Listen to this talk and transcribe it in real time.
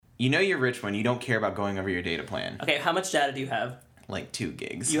You know you're rich when you don't care about going over your data plan. Okay, how much data do you have? Like 2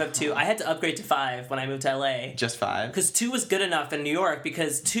 gigs. You have 2. I had to upgrade to 5 when I moved to LA. Just 5? Because 2 was good enough in New York,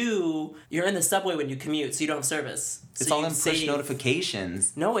 because 2, you're in the subway when you commute, so you don't have service. So It's all them push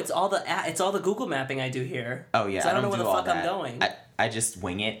notifications. No, it's all the Google mapping I do here. Oh, yeah. So I don't know where the all fuck that. I'm going. I just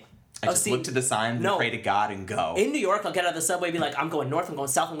wing it. I just look to the signs and pray to God and go. In New York, I'll get out of the subway and be like, I'm going north, I'm going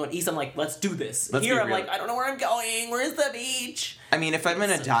south, I'm going east. I'm like, let's do this. Here, I'm like, I don't know where I'm going. Where's the beach? I mean, if I'm in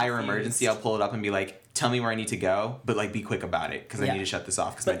a dire emergency, I'll pull it up and be like, tell me where I need to go, but like be quick about it because I need to shut this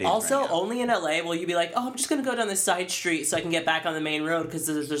off because my day's also, running out. only in LA will you be like, oh, I'm just going to go down this side street so I can get back on the main road because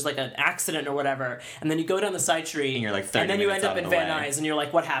there's like an accident or whatever. And then you go down the side street. And you're like 30 And then you minutes end up out in of the Van way. Nuys and you're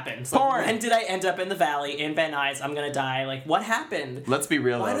like, what happened? Like, when did I end up in the valley in Van Nuys? I'm going to die. Like, what happened? Let's be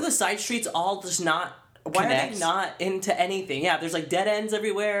real, Why though. do the side streets all just not... Why Connect. are they not into anything? Yeah, there's like dead ends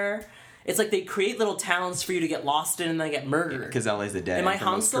everywhere. It's like they create little towns for you to get lost in and then get murdered. Because LA's the dead Am I end for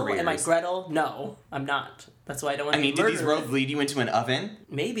most Hansel? Am I careers. Gretel? No, I'm not. That's why I don't want to be did murdered. these roads lead you into an oven?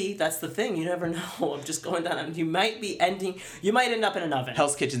 Maybe. That's the thing. You never know. I'm just going down. You might end up in an oven.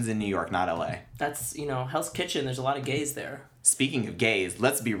 Hell's Kitchen's in New York, not LA. That's, Hell's Kitchen. There's a lot of gays there. Speaking of gays,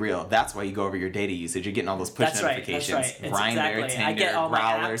 let's be real. That's why you go over your data usage. You're getting all those push notifications. That's right. Grindr, Exactly. I Tinder, get all my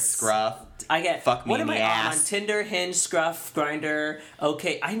Growler, apps. Scruff. I get... Fuck me what in am the I ass. on? Tinder, Hinge, Scruff, Grindr.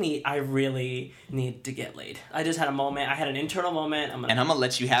 Okay, I really need to get laid. I just had a moment. I had an internal moment. And I'm going to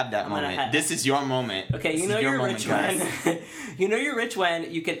let you have that moment. This is your moment. Okay, this you know is your you're moment, rich guys. when you know you're rich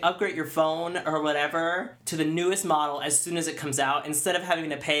when you can upgrade your phone or whatever to the newest model as soon as it comes out instead of having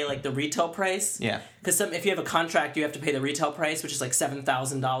to pay like the retail price. Yeah. Because if you have a contract, you have to pay the retail price, which is like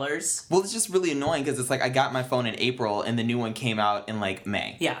 $7,000. Well, it's just really annoying because it's like I got my phone in April and the new one came out in like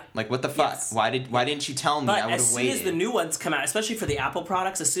May. Yeah. Like what the fuck? Yes. Why didn't you tell me? But I would as have soon waited. as the new ones come out, especially for the Apple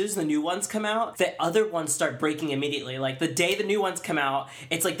products, as soon as the new ones come out, the other ones start breaking immediately. Like the day the new ones come out,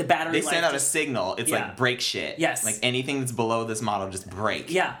 it's like the battery They life send out just... a signal. It's like break shit. Yes. Like anything that's below this model just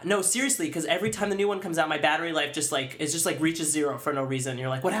break. Yeah, no, seriously, because every time the new one comes out, my battery life just reaches 0 for no reason. You're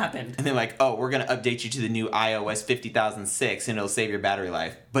like, what happened? And they're like, oh, we're going to update you to the new iOS 50,006 and it'll save your battery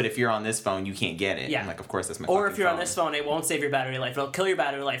life. But if you're on this phone, you can't get it. Yeah. I'm like, of course, that's my Or fucking if you're on phone. this phone, it won't save your battery life. It'll kill your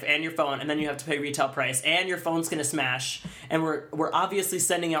battery life and your phone, and then you have to pay retail price, and your phone's gonna smash. And we're obviously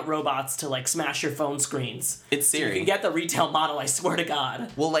sending out robots to like smash your phone screens. It's So serious. you can get the retail model, I swear to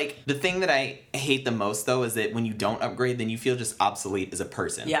God. Well, like, the thing that I hate the most, though, is that when you don't upgrade, then you feel just obsolete as a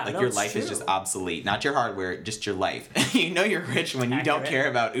person. Yeah, like, no, your it's life is true. just obsolete. Not your hardware, just your life. You know you're rich when you don't Accurate. care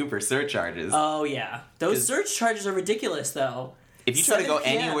about Uber surcharges. Oh yeah, those 'Cause- surge charges are ridiculous though. If you try to go 7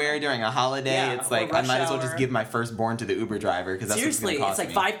 p.m. anywhere during a holiday, Yeah, it's or like, I rush might as well just hour. give my firstborn to the Uber driver, because that's Seriously, what's going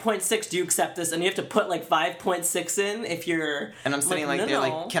it's to like cost me. 5.6. Do you accept this? And you have to put like 5.6 in if you're. And I'm sitting like, no, they're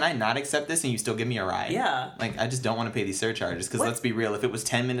no. like, can I not accept this and you still give me a ride? Yeah. Like, I just don't want to pay these surcharges, because What? let's be real, if it was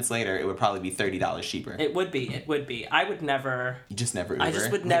 10 minutes later, it would probably be $30 cheaper. It would be. It would be. I would never. You just never Uber? I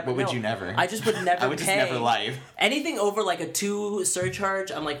just would never. What would no. you never? I just would never. I would just pay. never live. Anything over like a 2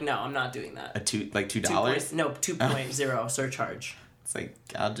 surcharge, I'm like, no, I'm not doing that. $2? No, 2.0 surcharge. It's like,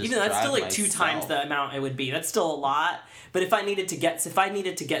 I'll just Even though that's drive still like 2 times myself. the amount it would be. That's still a lot. But if I needed to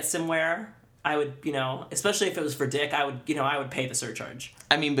get somewhere, I would, especially if it was for dick, I would pay the surcharge.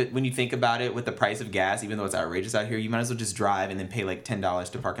 I mean, but when you think about it, with the price of gas, even though it's outrageous out here, you might as well just drive and then pay like $10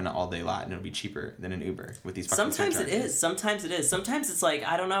 to park in an all-day lot, and it'll be cheaper than an Uber with these fucking Sometimes it surcharges. is. Sometimes it is. Sometimes it's like,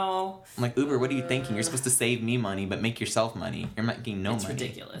 I don't know. I'm like, Uber, what are you thinking? You're supposed to save me money, but make yourself money. You're making no It's money.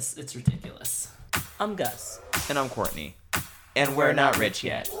 ridiculous. It's ridiculous. I'm Gus. And I'm Courtney. And we're not rich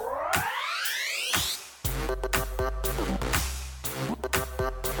yet.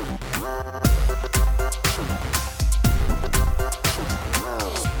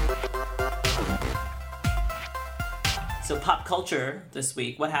 So pop culture this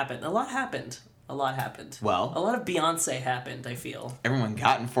week, what happened? A lot happened. Well, a lot of Beyonce happened, I feel. everyone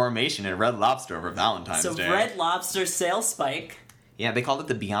got in formation at Red Lobster over Valentine's So Day. Red Lobster sales spike. Yeah, they called it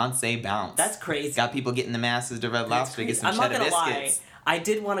the Beyonce bounce. That's crazy. Got people getting the masses to Red Lobster to get some I'm not cheddar gonna biscuits. lie. I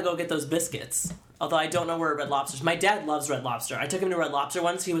did want to go get those biscuits. Although I don't know where Red Lobster's. My dad loves Red Lobster. I took him to Red Lobster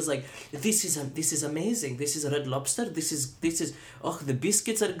once. He was like, "This is amazing. This is a Red Lobster. This is the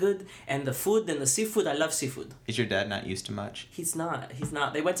biscuits are good and the food and the seafood. I love seafood." Is your dad not used to much? He's not.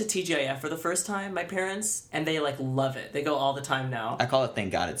 They went to TGIF for the first time, my parents, and they like love it. They go all the time now. I call it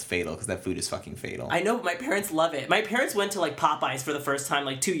thank God it's fatal, because that food is fucking fatal. I know, but my parents love it. My parents went to like Popeyes for the first time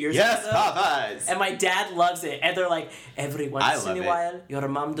like 2 years Yes, ago. Popeyes! And my dad loves it. And they're like, every I once love in a it. while, your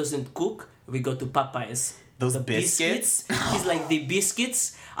mom doesn't cook, we go to Popeyes. Those biscuits? He's like, the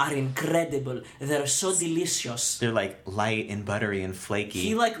biscuits are incredible. They're so delicious. They're like light and buttery and flaky.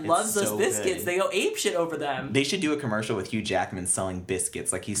 He like loves those so biscuits. good. They go apeshit over them. They should do a commercial with Hugh Jackman selling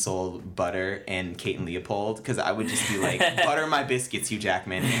biscuits like he sold butter and Kate and Leopold, because I would just be like, butter my biscuits, Hugh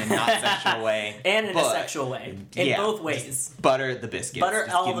Jackman, in a not sexual way. And in a sexual way. In both ways. Just butter the biscuits. Butter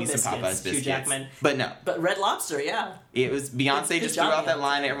just all give the me biscuits, some Popeyes biscuits. Hugh Jackman. But no. But Red Lobster, yeah. It was Beyonce Good just job, threw out that Beyonce.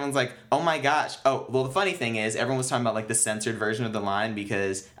 line, and everyone's like, oh my gosh. Oh, well, the funny thing is, everyone was talking about like the censored version of the line,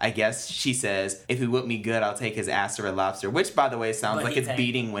 because I guess she says, if he whip me good, I'll take his ass to Red Lobster, which, by the way, sounds But like he it's paid.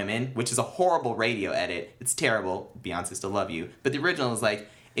 beating women, which is a horrible radio edit. It's terrible. Beyonce still love you. But the original is like,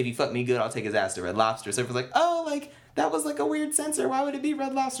 if he fuck me good, I'll take his ass to Red Lobster. So everyone's like, oh, like, that was like a weird censor. Why would it be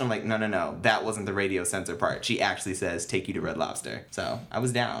Red Lobster? I'm like, no. That wasn't the radio censor part. She actually says, take you to Red Lobster. So I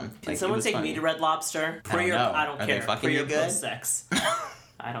was down. Can someone take me to Red Lobster? I don't know. I don't Are they care. fucking Pre you or good? post sex.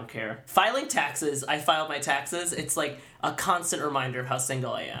 I don't care. Filing taxes. I filed my taxes. It's like a constant reminder of how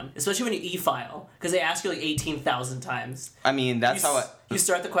single I am. Especially when you e-file. Because they ask you like 18,000 times. I mean, that's how You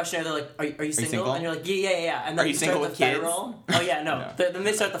start the questionnaire, they're like, are you single? single? And you're like, yeah. And then Are you start single the with kids? federal. Oh, yeah, no. No. Then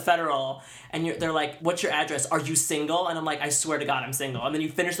they start the federal, and they're like, what's your address? Are you single? And I'm like, I swear to God, I'm single. And then you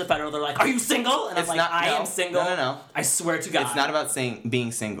finish the federal, they're like, are you single? And I'm It's like, not- I no. am single. No. I swear to God. It's not about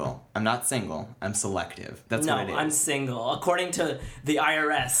being single. I'm not single. I'm selective. That's No, what it is. I'm single. According to the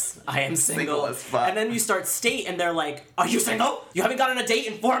IRS, I am single. Single as fuck. And then you start state, and they're like, are you single? You haven't gone on a date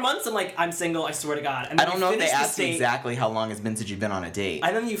in 4 months? I'm like, I'm single, I swear to God. And I then don't you know if they finish the asked you state- exactly how long it's been since you've been on a date.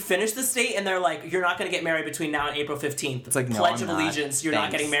 And then you finish the state, and they're like, you're not going to get married between now and April 15th. It's like, no, Pledge I'm of not. Allegiance, you're not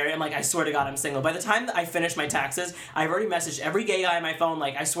Thanks. getting married. I'm like, I swear to God, I'm single. By the time that I finish my taxes, I've already messaged every gay guy on my phone,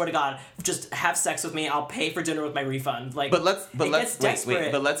 like, I swear to God, just have sex with me. I'll pay for dinner with my refund. Like, But let's gets wait.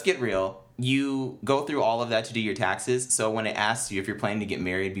 desperate. But let's get real. You go through all of that to do your taxes. So when it asks you if you're planning to get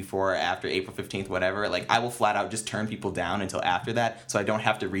married before or after April 15th, whatever, like I will flat out just turn people down until after that, so I don't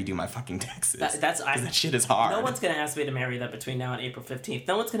have to redo my fucking taxes. That shit is hard. No one's going to ask me to marry that between now and April 15th.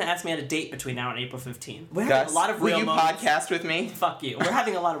 No one's going to ask me on a date between now and April 15th. We're having Gus, a lot of will real you moments. podcast with me? Fuck you. We're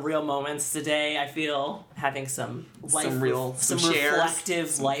having a lot of real moments today. I feel having some Some shares.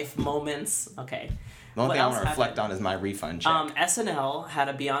 reflective life moments. Okay. The only What thing I else want to reflect happened? on is my refund check. SNL had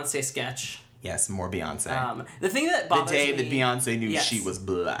a Beyonce sketch. Yes, more Beyonce. The thing that the bothers day me, that Beyonce knew Yes. she was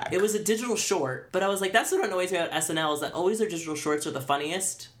black. it was a digital short, but I was like, that's what annoys me about SNL is that always their digital shorts are the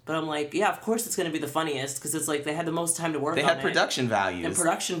funniest. But I'm like, yeah, of course it's going to be the funniest because it's like they had the most time to work They on had it. production values. And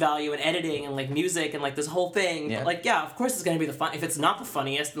production value and editing and like music and like this whole thing. Yeah. But like, yeah, of course it's going to be the fun. If it's not the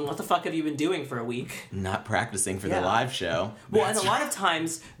funniest, then what the fuck have you been doing for a week? Not practicing for Yeah. the live show. Well, and That's a lot of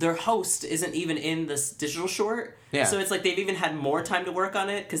times their host isn't even in this digital short. Yeah. So it's like they've even had more time to work on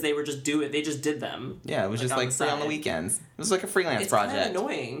it because they just did them. Yeah, it was just on like the free on the side. weekends. It was like a freelance It's project. kind of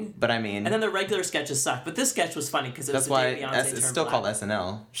annoying. But I mean, And then the regular sketches suck. But this sketch was funny because it was that's the why day Beyonce it's turned still black. called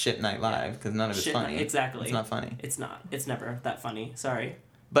SNL, Shit Night Live, because none of it's Shit, funny. exactly. It's not funny. It's not. It's never that funny. Sorry.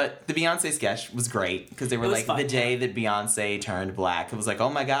 But the Beyonce sketch was great because they were It was like fun, the day that Beyonce turned black. It was like, oh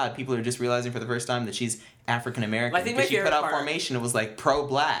my god, people are just realizing for the first time that she's African American. I think my Because she put favorite out part- Formation. It was like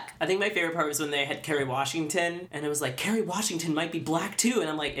pro-black. I think my favorite part was when they had Kerry Washington, and it was like Kerry Washington might be black too, and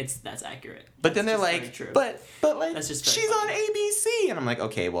I'm like, that's accurate. But then they're That's just like, very true. but like, That's just very she's funny. on ABC, and I'm like,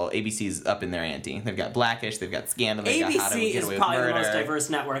 okay, well, ABC's up in their ante. They've got Blackish, they've got Scandal, they've got How to ABC Get is Away with probably the Murder. most diverse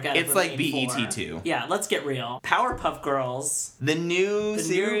network out of It's the like main BET four. too. Yeah, let's get real. Powerpuff Girls The new The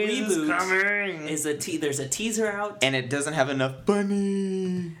series new is reboot coming, is there's a teaser out. and it doesn't have enough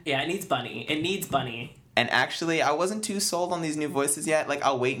bunny. Yeah, it needs Bunny. It needs Bunny. And actually, I wasn't too sold on these new voices yet. Like,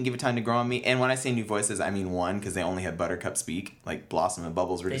 I'll wait and give it time to grow on me. And when I say new voices, I mean one, because they only had Buttercup speak. Like, Blossom and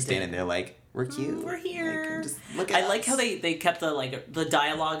Bubbles were They just did. standing there like, we're cute. We're here. Like, just look at I like us. how they kept the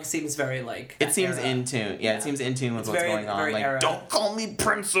dialogue seems very like It that seems era. in tune. Yeah, it seems in tune with It's what's very- going on. very Like, era. don't call me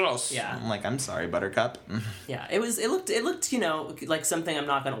princess. Yeah. I'm like, I'm sorry, Buttercup. Yeah, it looked like something I'm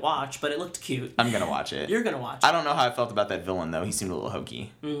not gonna watch, but it looked cute. I'm gonna watch it. You're gonna watch I it. don't know how I felt about that villain though. He seemed a little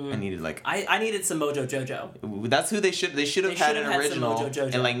hokey. I needed like. I needed some Mojo Jojo. That's who they should have They had should've an had some original Mojo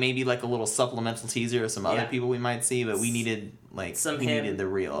Jojo. and like maybe like a little supplemental teaser of some other Yeah. people we might see, but we needed like Some we him. needed the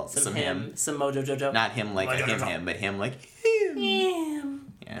real Some him. Some Mojo Jojo. not him like Mojo a Jojo. him, but him like him.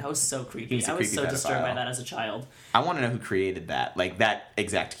 Yeah. That was so creepy. He was a I was creepy so disturbed by pedophile. that as a child. I want to know who created that, like that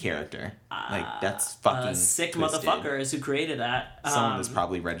exact character. Like that's fucking Sick twisted. motherfuckers who created that. Someone was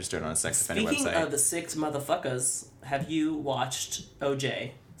probably registered on a sex offender Speaking website. of the sick motherfuckers, have you watched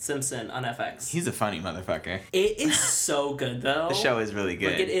O.J. Simpson on FX? He's a funny motherfucker. It is so good though. The show is really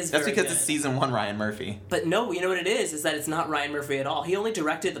good. Like, it is That's very because good. it's season 1 Ryan Murphy. But no, you know what it is that it's not Ryan Murphy at all. He only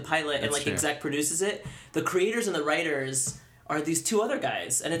directed the pilot and That's like true. exec produces it. The creators and the writers are these two other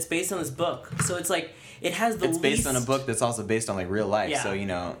guys, and it's based on this book. So it's like it has the It's based on a book that's also based on like real life, Yeah. so you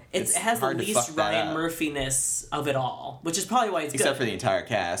know It has the hard to least fuck that Ryan up. Murphy-ness of it all, which is probably why it's Except good. for the entire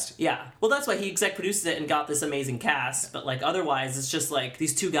cast. Yeah. Well, that's why he exec produces it and got this amazing cast. But like otherwise, it's just like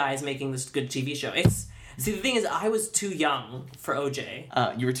these two guys making this good TV show. See, the thing is, I was too young for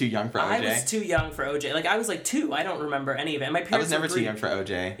OJ. You were too young for OJ. I was too young for OJ. Like I was like 2. I don't remember any of it. And my I parents was never were too 3. young for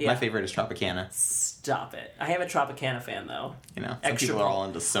OJ. Yeah. My favorite is Tropicana. Stop it. I am a Tropicana fan though. You know, some Extra people are pulp. all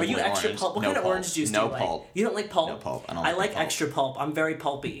into Are Simply you extra Orange. pulp? What No kind of pulp. orange juice No do you like? pulp. You don't like pulp? No pulp. I don't I like like pulp. extra pulp. I'm very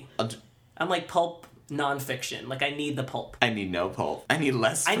pulpy. I'm like pulp nonfiction. Like I need the pulp. I need no pulp. I need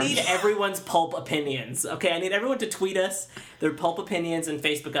less. I from need you. everyone's pulp opinions. Okay, I need everyone to tweet us their pulp opinions and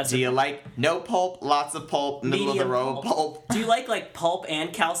Facebook us. Do you like no pulp, lots of pulp, middle of the Medium road pulp? Do you like pulp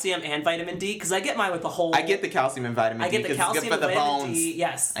and calcium and vitamin D? Because I get mine with the whole. I get the calcium and vitamin I D get the because it's calcium good for and the vitamin bones. D.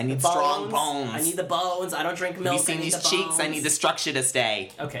 Yes, I need the strong bones. I need the bones. I don't drink milk. Have you seen I need these the cheeks? I bones. need the structure to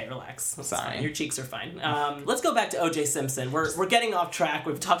stay. Okay, relax. That's Sorry. fine. Your cheeks are fine. Let's go back to O.J. Simpson. We're getting off track.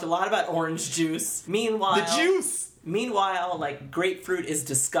 We've talked a lot about orange juice. Meanwhile, The juice. Meanwhile, like grapefruit is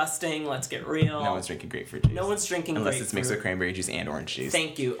disgusting. Let's get real. No one's drinking grapefruit juice. No one's drinking unless grapefruit. it's mixed with cranberry juice and orange juice.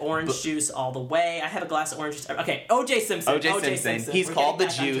 Thank you. Orange juice all the way. I have a glass of orange juice. Okay, O.J. Simpson. O.J. Simpson. He's We're called the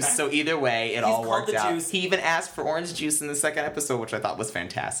getting back on juice, track. so either way, it all called worked the out. juice. He even asked for orange juice in the second episode, which I thought was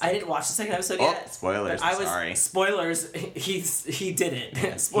fantastic. I didn't watch the second episode Oh, yet. spoilers. But I was Sorry. spoilers. He did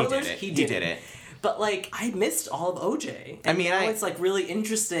it. Spoilers. He did it. But like, I missed all of OJ. And I mean, now it's like really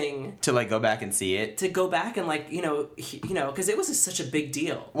interesting To like go back and see it. to go back and like because it was such a big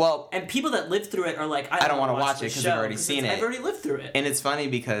deal. Well, And people that lived through it are like, I don't want wanna to watch it 'cause I've already seen it. I've already lived through it. and it's funny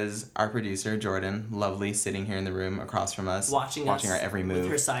because our producer Jordan, lovely, sitting here in the room across from us, watching us our every move.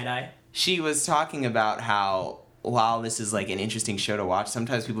 with her side eye. She was talking about how while this is like an interesting show to watch,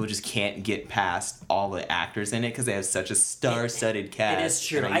 sometimes people just can't get past all the actors in it because they have such a star-studded cast. It is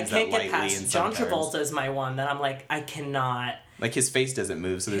true. and I use can't that get lightly past in John some terms. Travolta is my one that I'm like, I cannot. Like his face doesn't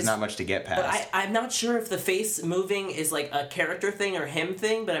move, so there's not much to get past. But I'm not sure if the face moving is like a character thing or him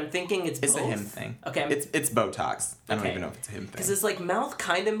thing, but I'm thinking it's It's both. a him thing. Okay. It's Botox. I don't Okay. even know if it's a him Because thing. his like mouth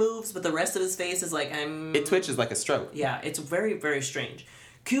kind of moves, but the rest of his face is like It twitches like a stroke. Yeah, it's very, very strange.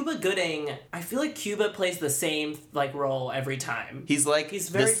 Cuba Gooding, I feel like Cuba plays the same like role every time. He's like He's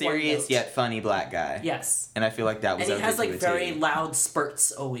the very serious one-note. yet funny black guy. Yes. And I feel like that was And he OJ has to like a very T. loud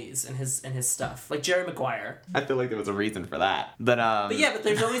spurts always in his stuff, like Jerry Maguire. I feel like there was a reason for that. But But yeah, but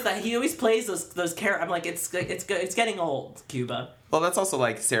there's always that he always plays those characters. I'm like, it's getting old, Cuba. well, that's also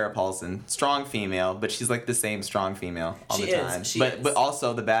like Sarah Paulson, strong female, but she's like the same strong female all She the is, time. she but is. but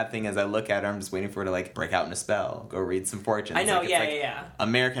also the bad thing is I look at her, I'm just waiting for her to like break out in a spell, go read some fortunes. I know, Like, it's yeah, like yeah.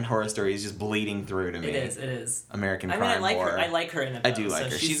 American Horror Story is just bleeding through to me. It is. American I mean, crime I like horror. her. I like her in it. I though, do like so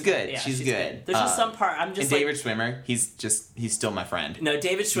her. She's good. Yeah, She's good. There's just some part I'm just And like. David Schwimmer, he's still my friend. No,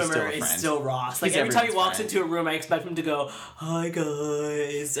 David still Schwimmer a is friend. still Ross. Like He's every time he everyone's walks friend. into a room, I expect him to go, "Hi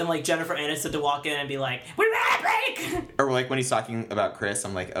guys," and like Jennifer Aniston to walk in and be like, "We're at a break." Or like when he's talking about Chris,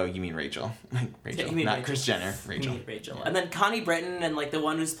 I'm like, oh, you mean Rachel? Like Rachel, you mean not Rachel. Kris Jenner. Me Rachel. and Rachel. And then Connie Britton and like the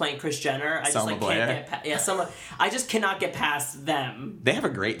one who's playing Kris Jenner. I just Selma like Blair. can't get past. Yeah, someone. I just cannot get past them. They have a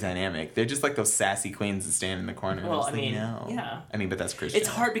great dynamic. They're just like those sassy queens that stand in the corner. Well, Just I like, mean, no. yeah. I mean, but that's Kris It's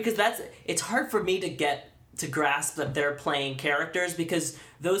Jenner. hard because it's hard for me to grasp that they're playing characters because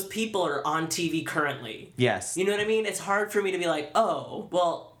those people are on TV currently. Yes. You know what I mean? It's hard for me to be like, oh,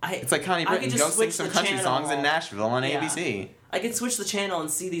 well, It's like Connie I could Britton. just Go sing switch some the country channel. songs in Nashville on Yeah. ABC. I could switch the channel and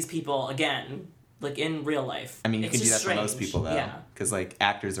see these people again, like in real life. I mean, you It's can do that just for most strange. people though, Yeah. because like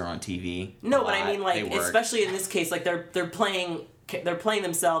actors are on TV. No, a but I lot. mean, They like, work. especially in this case, like they're playing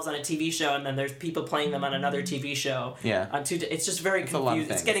themselves on a TV show, and then there's people playing them on another TV show. Yeah. On it's just very a lot of confusing. It's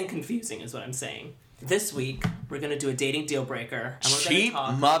things. getting confusing, is what I'm saying. This week we're gonna do a dating deal breaker, and we're cheap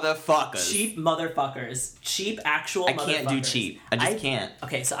gonna talk motherfuckers. cheap motherfuckers, cheap actual. I can't do motherfuckers. cheap. I just can't.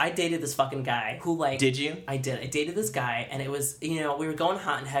 Okay, so I dated this fucking guy who like. Did you? I did. I dated this guy, and it was we were going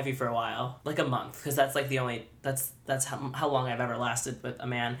hot and heavy for a while, like a month, because that's like the only that's how long I've ever lasted with a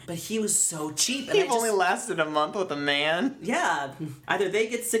man. But he was so cheap, and You've only lasted a month with a man. yeah, either they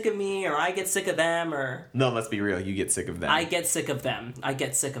get sick of me or I get sick of them, or No, let's be real. You get sick of them. I get sick of them. I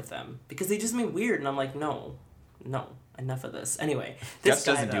get sick of them because they just mean weird, and I'm like, no, enough of this. Anyway, this Gus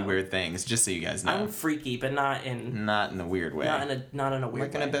guy, doesn't do though, weird things, just so you guys know. I'm freaky, but not in Not in a weird way. not in a weird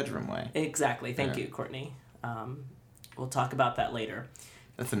like in way. a bedroom way. Exactly. Thank Yeah. you, Courtney. We'll talk about that later.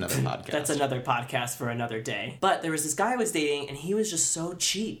 That's another podcast. That's another podcast for another day. But there was this guy I was dating, and he was just so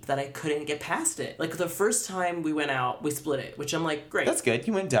cheap that I couldn't get past it. Like, the first time we went out, we split it, which I'm like, great. That's good.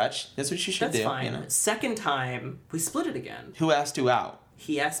 You went Dutch. That's what you should That's do. fine. You know? Second time, we split it again. Who asked who out?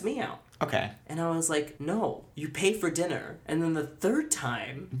 He asked me out. Okay. And I was like, no, you pay for dinner. And then the third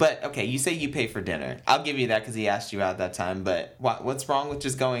time, But, okay, you say you pay for dinner. I'll give you that because he asked you out that time, but what's wrong with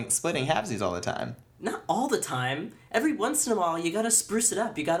just splitting halvesies all the time? not all the time, every once in a while, you gotta spruce it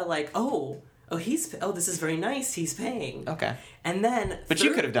up. You gotta like, this is very nice, he's paying. Okay. And then... But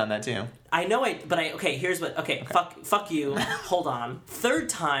you could have done that too. Okay, here's what, okay. Fuck you, hold on. Third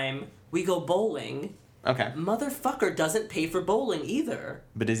time, we go bowling. Okay. Motherfucker doesn't pay for bowling either.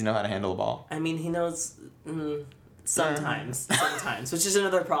 But does he know how to handle a ball? I mean, he knows... sometimes, which is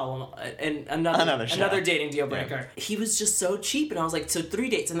another problem, and another dating deal breaker. Yeah. He was just so cheap, and I was like, so 3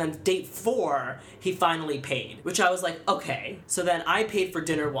 dates, and then date 4, he finally paid, which I was like, okay. So then I paid for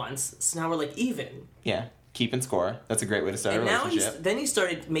dinner once, so now we're like even. Yeah. Keeping score. That's a great way to start a relationship. Then he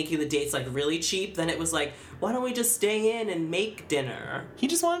started making the dates like really cheap. Then it was like, why don't we just stay in and make dinner? He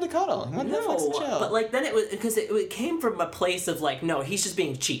just wanted to cuddle. He wanted Netflix and chill. But like then it was because it came from a place of like, no, he's just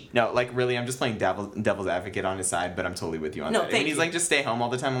being cheap. No, like really, I'm just playing devil's advocate on his side, but I'm totally with you on that. And he's like, just stay home all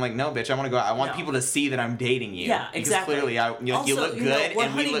the time. I'm like, no, bitch, I want to go out. I want people to see that I'm dating you. Yeah, exactly. Because clearly, you look good,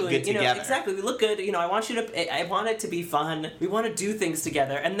 and we look good together. Exactly, we look good. I want you to. I want it to be fun. We want to do things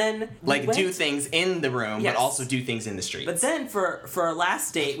together, and then do things in the room, but also do things in the streets. But then for our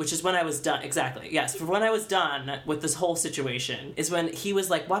last date, which is when I was done, for when I was done with this whole situation, is when he was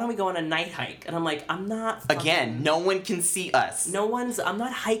like, why don't we go on a night hike? And I'm like, I'm not again, no one can see us. I'm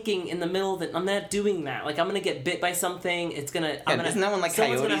not hiking in the middle of it. I'm not doing that. Like, I'm gonna get bit by something. Isn't that when like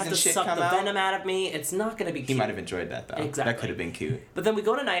coyotes gonna have and to shit suck come the out? venom out of me. It's not gonna be cute. He might have enjoyed that though. Exactly. That could have been cute. But then we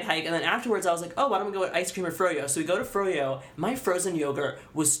go to night hike, and then afterwards I was like, oh, why don't we go to ice cream or froyo? So we go to froyo. My frozen yogurt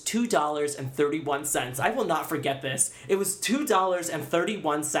was $2.31. I will not forget this. It was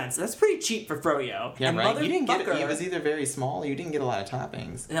 $2.31. That's pretty cheap for froyo. Yeah, and right. You didn't get it. It was either very small or you didn't get a lot of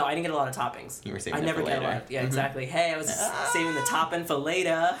toppings. No, I didn't get a lot of toppings. You were saving I never for get later. a lot. Yeah, exactly. Hey, I was saving the topping for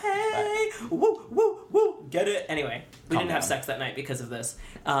later. Hey, woo, woo, woo. Get it? Anyway, we didn't have sex that night because of this.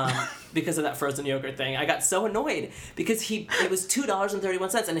 Because of that frozen yogurt thing. I got so annoyed because it was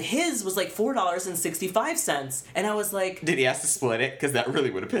 $2.31 and his was like $4.65. And I was like... Did he ask to split it? Because that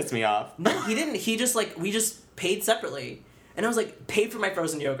really would have pissed me off. No, he didn't. He just we just paid separately. And I was like, pay for my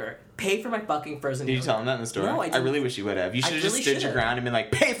frozen yogurt. Pay for my fucking frozen yogurt. Did you tell him that in the store? No, I didn't. I really wish you would have. You should have just stood your ground and been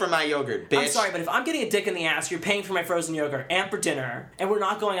like, pay for my yogurt, bitch. I'm sorry, but if I'm getting a dick in the ass, you're paying for my frozen yogurt and for dinner, and we're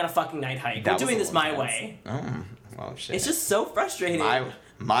not going on a fucking night hike. We're doing this my way. Oh, well, shit. It's just so frustrating.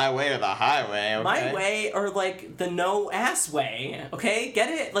 My way or the highway, okay? My way or, like, the no-ass way, okay? Get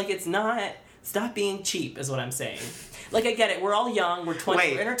it? Like, it's not... Stop being cheap, is what I'm saying. Like, I get it. We're all young. We're 20.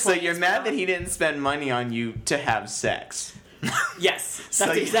 Wait, we're in our 20s. So you're mad that he didn't spend money on you to have sex? Yes,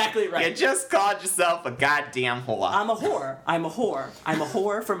 that's exactly right. You just called yourself a goddamn whore. I'm a whore. I'm a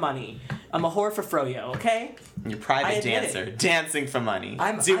whore for money. I'm a whore for froyo, okay? You're a private dancer. Dancing for money.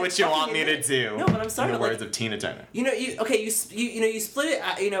 Do what you want me to do. No, but I'm sorry. In the words of Tina Turner. You split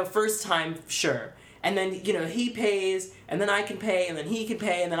it, first time, sure. And then, he pays, and then I can pay, and then he can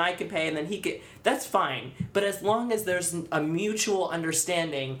pay, and then I can pay, and then he can... That's fine. But as long as there's a mutual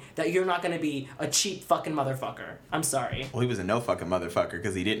understanding that you're not going to be a cheap fucking motherfucker. I'm sorry. Well, he was a no fucking motherfucker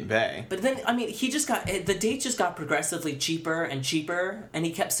because he didn't pay. But then, the dates just got progressively cheaper and cheaper, and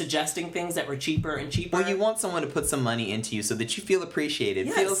he kept suggesting things that were cheaper and cheaper. Well, you want someone to put some money into you so that you feel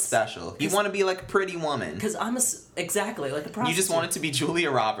appreciated, feel special. You want to be like a pretty woman. Because exactly, like a prostitute. You just want it to be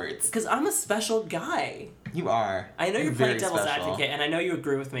Julia Roberts. Because I'm a special guy. You are. I know you're playing devil's advocate, and I know you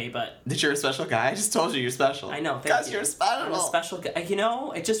agree with me, but... That you're a special guy? I just told you you're special. I know, because you're special. I'm a special guy.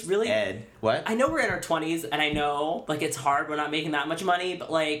 It just really... Ed. What? I know we're in our 20s, and I know, like, it's hard. We're not making that much money, but,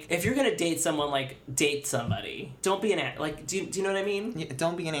 like, if you're gonna date someone, like, date somebody. Don't be an... Like, do you know what I mean? Yeah,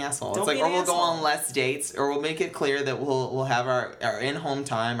 don't be an asshole. Don't it's like, be an or we'll asshole. go on less dates, or we'll make it clear that we'll have our in-home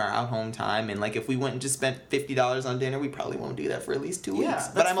time, our out-home time, and, like, if we went and just spent $50 on dinner, we probably won't do that for at least 2 weeks.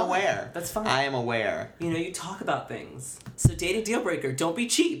 But I'm aware. That's fine. I am aware. You talk about things. So dating deal breaker, don't be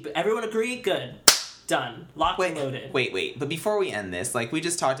cheap. Everyone agree? Good. Done. Locked and loaded. Wait. But before we end this, like, we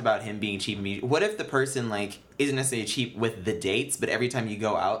just talked about him being cheap. What if the person, like, isn't necessarily cheap with the dates, but every time you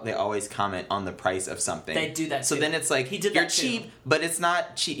go out, they always comment on the price of something? They do that too. So then it's like, you're cheap, but it's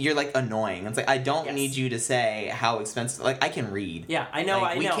not cheap. You're, like, annoying. It's like, I don't need you to say how expensive. Like, I can read. Yeah, I know,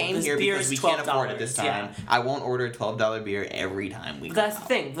 like, I know. We came here because we can't afford it this time. Yeah. I won't order a $12 beer every time we go That's out. the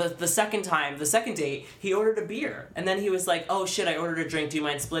thing. The second date, he ordered a beer. And then he was like, oh, shit, I ordered a drink. Do you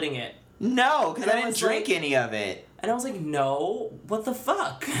mind splitting it? No, because I didn't drink any of it. And I was like, no, what the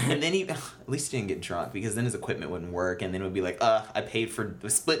fuck? And then at least he didn't get drunk, because then his equipment wouldn't work, and then it would be like, I paid for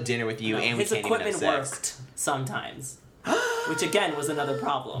a split dinner with you, and we can't even have sex. His equipment worked sometimes. which again was another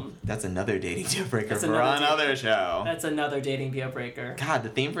problem. That's another dating deal breaker That's for another show. That's another dating deal breaker. God, the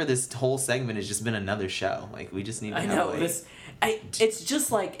theme for this whole segment has just been another show. Like, we just need to I have, know like, this. It's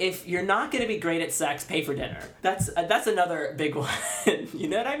just like, if you're not going to be great at sex, pay for dinner. That's another big one. You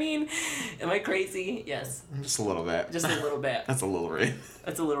know what I mean? Am I crazy? Yes. just a little bit. Just a little bit. That's a little rude.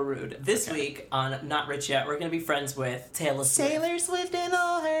 That's a little rude. This week on Not Rich Yet, we're going to be friends with Taylor Swift. Taylor Swift and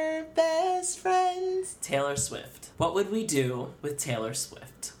all her best friends. Taylor Swift. What would we do with Taylor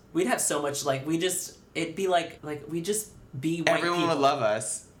Swift? We'd have so much, like, it'd be like we just be white Everyone people. would love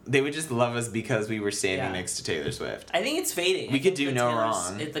us. They would just love us because we were standing Yeah. next to Taylor Swift. I think it's fading. We I could think do the no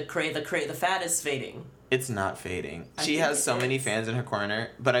Taylor's- wrong. The fat is fading. It's not fading. I She think has it so many is. fans in her corner,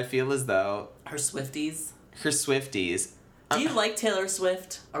 but I feel as though Her Swifties. her Swifties. Do you like Taylor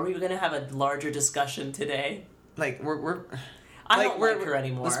Swift? Are we going to have a larger discussion today? Like, we're I like, don't we're- like her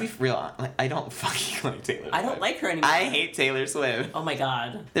anymore. Let's be real. Like, I don't fucking like Taylor Swift. I don't like her anymore. I hate Taylor Swift. Oh my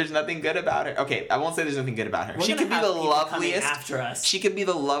god. There's nothing good about her. Okay, I won't say there's nothing good about her. We're She gonna could be have the people coming loveliest. after us. She could be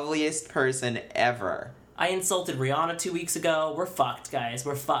the loveliest person ever. I insulted Rihanna 2 weeks ago. We're fucked, guys.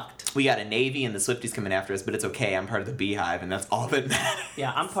 We're fucked. We got a Navy and the Swifties coming after us, but it's okay. I'm part of the Beehive, and that's all that matters.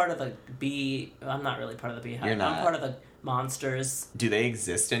 Yeah, I'm part of the I'm not really part of the Beehive. You're not. I'm part of the Monsters. Do they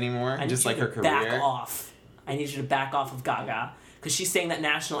exist anymore? I need Just you like to her career. back off. I need you to back off of Gaga. Because she sang that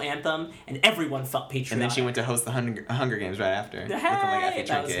national anthem, and everyone felt patriotic. And then she went to host the Hunger Games right after. Hey, looking like Effie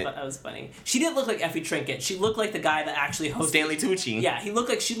that Trinket. was funny. She didn't look like Effie Trinket. She looked like the guy that actually hosted. Stanley Tucci. Yeah, she looked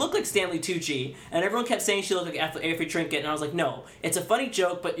like Stanley Tucci, and everyone kept saying she looked like Effie Trinket, and I was like, no, it's a funny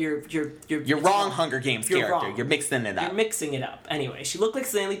joke, but you're You're it's wrong, Hunger Games You're character. wrong. You're mixing it up. You're mixing it up. Anyway, she looked like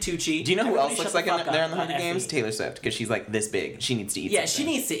Stanley Tucci. Do you know who Everybody else looks shut like the fuck there up, in the not Hunger Games? Effie. Taylor Swift, because she's like this big. She needs to eat Yeah, something.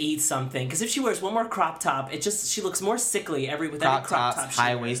 she needs to eat something, because if she wears one more crop top, she looks more sickly with every crop crop tops, top she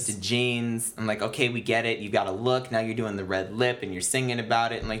high-waisted jeans. I'm like, okay, we get it. You got a look. Now you're doing the red lip and you're singing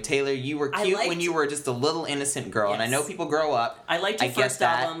about it. And like, Taylor, you were cute when you were just a little innocent girl. And I Yes. know people grow up. I liked her get first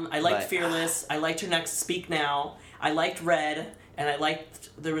that, album. I liked but- Fearless. I liked her next Speak Now. I liked Red. And I liked,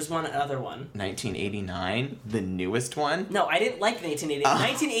 there was one other one. 1989, the newest one. No, I didn't like 1989.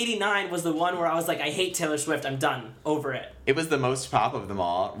 1989 was the one where I was like, I hate Taylor Swift. I'm done. Over it. It was the most pop of them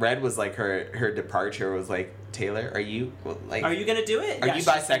all. Red was like her departure was like, Taylor, are you like? Are you gonna do it? Are Yeah, you she's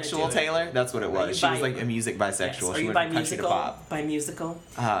gonna bisexual, do it. Taylor? That's what it Are was. you She was bi- like a music Yes. bisexual. Are She you went by from country to musical? pop. By musical?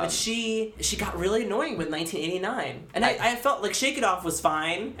 But she got really annoying with 1989, and I felt like Shake It Off was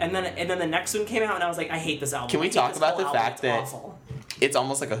fine, and then the next one came out, and I was like, I hate this album. Can we I hate talk this about whole the album. fact It's that awful. it's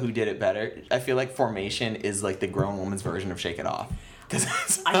almost like a Who Did It Better? I feel like Formation is like the grown woman's version of Shake It Off. Because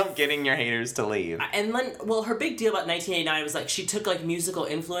it's not getting your haters to leave. And then, well, her big deal about 1989 was like she took like musical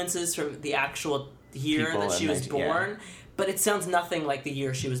influences from the actual year People that she in was 19 yeah. born, but it sounds nothing like the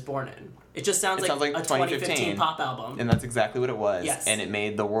year she was born in. It just sounds, It sounds like a 2015 2015 pop album. And that's exactly what it was. Yes. And it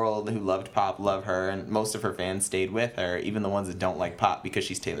made the world who loved pop love her, and most of her fans stayed with her, even the ones that don't like pop, because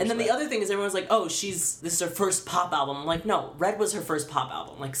she's Taylor And then Swift. the other thing is everyone's like, oh, this is her first pop album. I'm like, no, Red was her first pop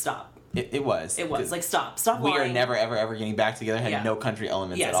album. Like, stop. It was. It was. 'Cause Like, stop We lying. are never, ever, ever getting back together. Had Yeah. no country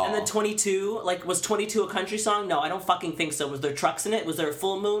elements Yes, at all. and then 22, like, was 22 a country song? No, I don't fucking think so. Was there trucks in it? Was there a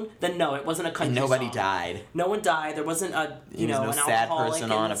full moon? Then no, it wasn't a country and nobody song. died. No one died. There wasn't a, There was no an sad alcoholic person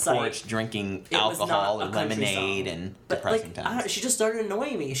in on a sight. porch drinking It was alcohol not a and country lemonade song. and But, depressing like, I don't know, times. she just started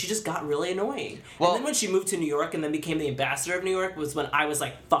annoying me. She just got really annoying. Well- and then when she moved to New York and then became the ambassador of New York was when I was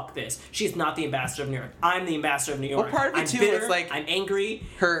like, fuck this. She's not the ambassador of New York. I'm the ambassador of New York. Well, part of it, I'm too, bitter, is, like, I'm angry.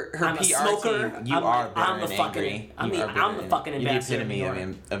 Her I'm a PR smoker. team, you I'm are like, bitter I'm the and fucking- angry. I'm You the- are bitter I'm the and- fucking you're the ambassador of New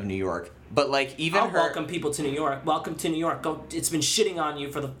epitome of New York. But like even I'll her, welcome people to New York. Welcome to New York. Go. It's been shitting on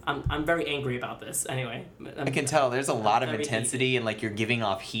you for the. I'm very angry about this. Anyway, I can tell there's a lot of very intensity and like you're giving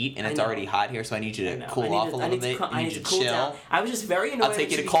off heat and I it's know. already hot here, so I need you I to know. cool I need off to- a I little need to bit. co- You I need need to to cool chill. down. I was just very annoyed. I'll take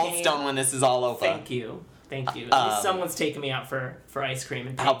you when to she Cold became- Stone when this is all over. Thank you. Thank you. At least someone's taking me out for ice cream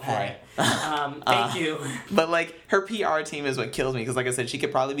and I'll paid for pay. it. Thank you. But like her PR team is what kills me because like I said, she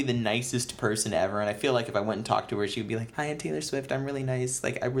could probably be the nicest person ever, and I feel like if I went and talked to her, she would be like, "Hi, I'm Taylor Swift. I'm really nice.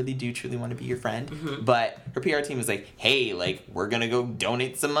 Like I really do truly want to be your friend." Mm-hmm. But her PR team is like, "Hey, like we're gonna go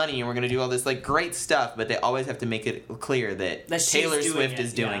donate some money and we're gonna do all this like great stuff," but they always have to make it clear that That she's Taylor doing Swift it,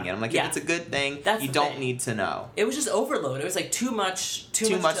 is doing yeah. it. I'm like, Yeah. if it's a good thing, That's you the don't thing. need to know. It was just overload. It was like too much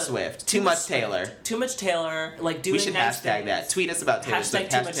Swift. Too much Taylor. Too much Taylor. Like doing. We should nice hashtag that. things. Tweet us about Taylor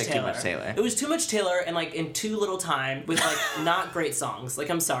Swift. Hashtag Too much Taylor. It was too much Taylor and like in too little time with like not great songs. Like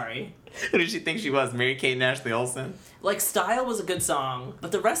I'm sorry. Who did she think she was? Mary Kate and Ashley Olsen? Like Style was a good song,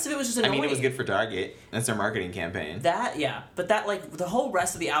 but the rest of it was just I annoying. mean, it was good for Target. That's their marketing campaign. That yeah, but that like the whole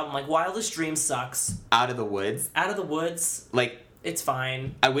rest of the album, like Wildest Dream sucks. Out of the Woods. Out of the Woods. Like, It's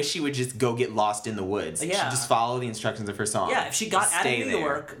fine. I wish she would just go get lost in the woods. Yeah. She just follow the instructions of her song. Yeah, if she got Just out of stay New there.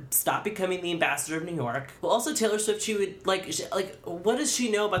 York, stop becoming the ambassador of New York. Well, also Taylor Swift, she would what does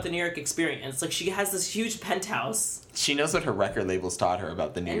she know about the New York experience? Like, she has this huge penthouse, She knows what her record labels taught her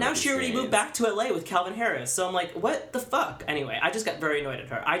about the New and York now she already moved back to LA with Calvin Harris. So I'm like, what the fuck? Anyway, I just got very annoyed at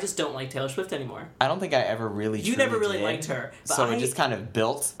her. I just don't like Taylor Swift anymore. I don't think I ever really. You truly never really did. liked her, but So it just kind of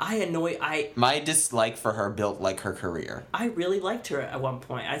built. My dislike for her built like her career. I really liked her at one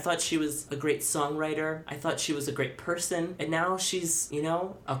point. I thought she was a great songwriter. I thought she was a great person. And now she's,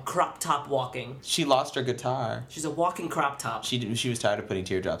 a crop top walking. She lost her guitar. She's a walking crop top. She was tired of putting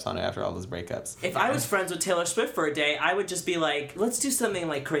teardrops on it after all those breakups. If I was friends with Taylor Swift for a day, I would just be like, let's do something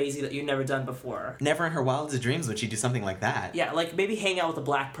like crazy that you've never done before. Never in her wildest dreams would she do something like that. Yeah, like maybe hang out with a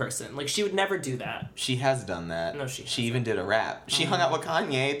black person. Like, she would never do that. She has done that. No, she She even did a rap. She hung out with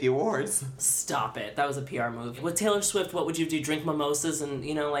Kanye at the awards. Stop it. That was a PR move. With Taylor Swift, what would you do? Drink mimosas and,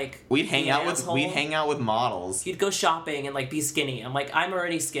 We'd be hang an out asshole? with models. You'd go shopping and, be skinny. I'm like, I'm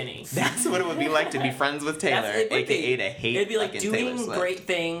already skinny. That's what it would be like to be friends with Taylor, It would aka be. to hate It'd be like fucking Taylor doing Swift. great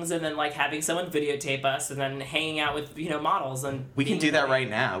things and then having someone videotape us and then hanging out with models and We can being do that great. right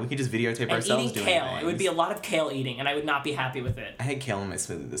now. We can just videotape And ourselves eating doing kale. things. It would be a lot of kale eating, and I would not be happy with it. I had kale in my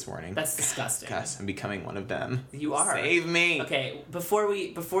smoothie this morning. That's disgusting. Gosh, I'm becoming one of them. You are. Save me. Okay, before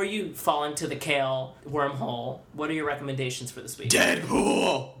you fall into the kale wormhole, what are your recommendations for this week?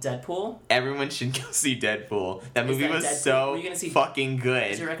 Deadpool. Deadpool? Everyone should go see Deadpool. That movie that was Deadpool? so Were you gonna see- fucking Is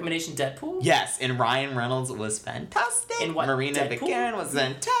good. your recommendation Deadpool? Yes, and Ryan Reynolds was fantastic. In what, Marina Deadpool? Baccarin was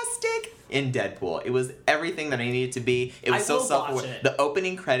fantastic in Deadpool. It was everything that I needed to be. It was I so will watch self-aware. it. The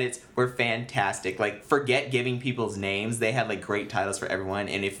opening credits were fantastic. Forget giving people's names. They had great titles for everyone,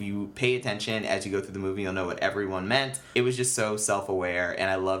 and if you pay attention as you go through the movie, you'll know what everyone meant. It was just so self-aware, and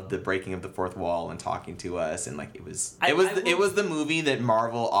I loved the breaking of the fourth wall and talking to us, and it was the movie that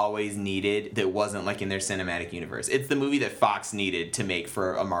Marvel always needed that wasn't in their cinematic universe. It's the movie that Fox needed to make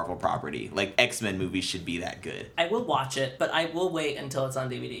for a Marvel property. X-Men movies should be that good. I will watch it, but I will wait until it's on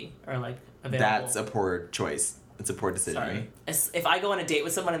DVD or available. That's a poor choice. It's a poor decision. Sorry. If I go on a date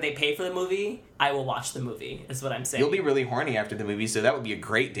with someone and they pay for the movie, I will watch the movie, is what I'm saying. You'll be really horny after the movie, so that would be a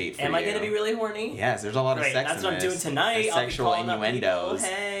great date for you. Am I going to be really horny? Yes, there's a lot of Great, sex that's in what I'm doing this. tonight. There's I'll be sexual calling up innuendos.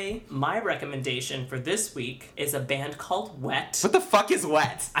 people, hey. My recommendation for this week is a band called Wet. What the fuck is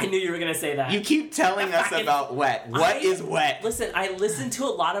Wet? I knew you were going to say that. You keep telling us about Wet. What is Wet? Listen, I listen to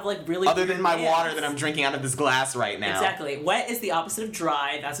a lot of really Other weird than my bands. water that I'm drinking out of this glass right now. Exactly. Wet is the opposite of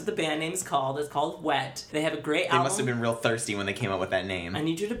dry. That's what the band name is called. It's called Wet. They have a great They album. must have been real thirsty when they came up with that name. I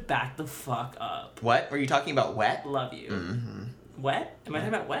need you to back the fuck up. What? Were you talking about Wet? Love you. Mm-hmm. Wet? Am I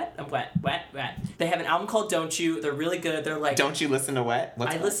talking about Wet? I'm wet. They have an album called Don't You. They're really good. They're Don't you listen to Wet?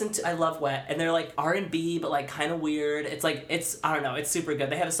 What's Wet? I love Wet, and they're R&B, but kind of weird. It's I don't know. It's super good.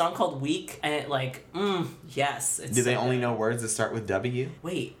 They have a song called Weak, and it yes. It's Do they so only good. know words that start with W?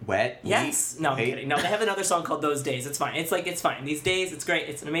 Wait. Wet? Yes. Weak? No, I'm Hate? kidding. No, they have another song called Those Days. It's fine. It's fine. These Days, it's great.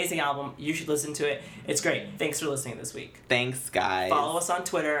 It's an amazing album. You should listen to it. It's great. Thanks for listening this week. Thanks, guys. Follow us on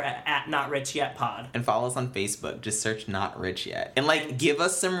Twitter at NotRichYetPod. And follow us on Facebook. Just search Not Rich Yet. And give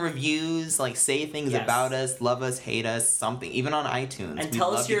us some reviews. Say things Yes. about us, love us, hate us, something. Even on iTunes. And We'd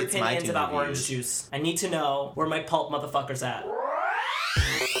tell love us to your get some opinions iTunes about reviews. orange juice. I need to know where my pulp motherfucker's at.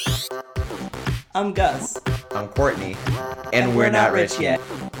 I'm Gus. I'm Courtney. And we're not rich yet.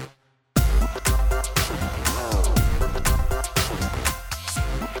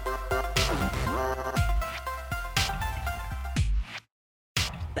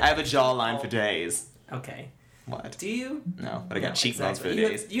 I have a jawline for days. Okay. What? Do you? No, but I got No, cheekbones exactly. for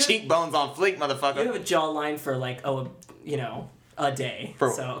days. Cheekbones on fleek, motherfucker. You have a jawline for a day.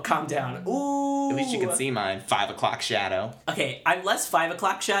 So calm down. Ooh. At least you can see mine. 5 o'clock shadow. Okay, I'm less 5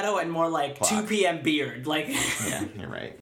 o'clock shadow and more 2 p.m. beard. Yeah, you're right.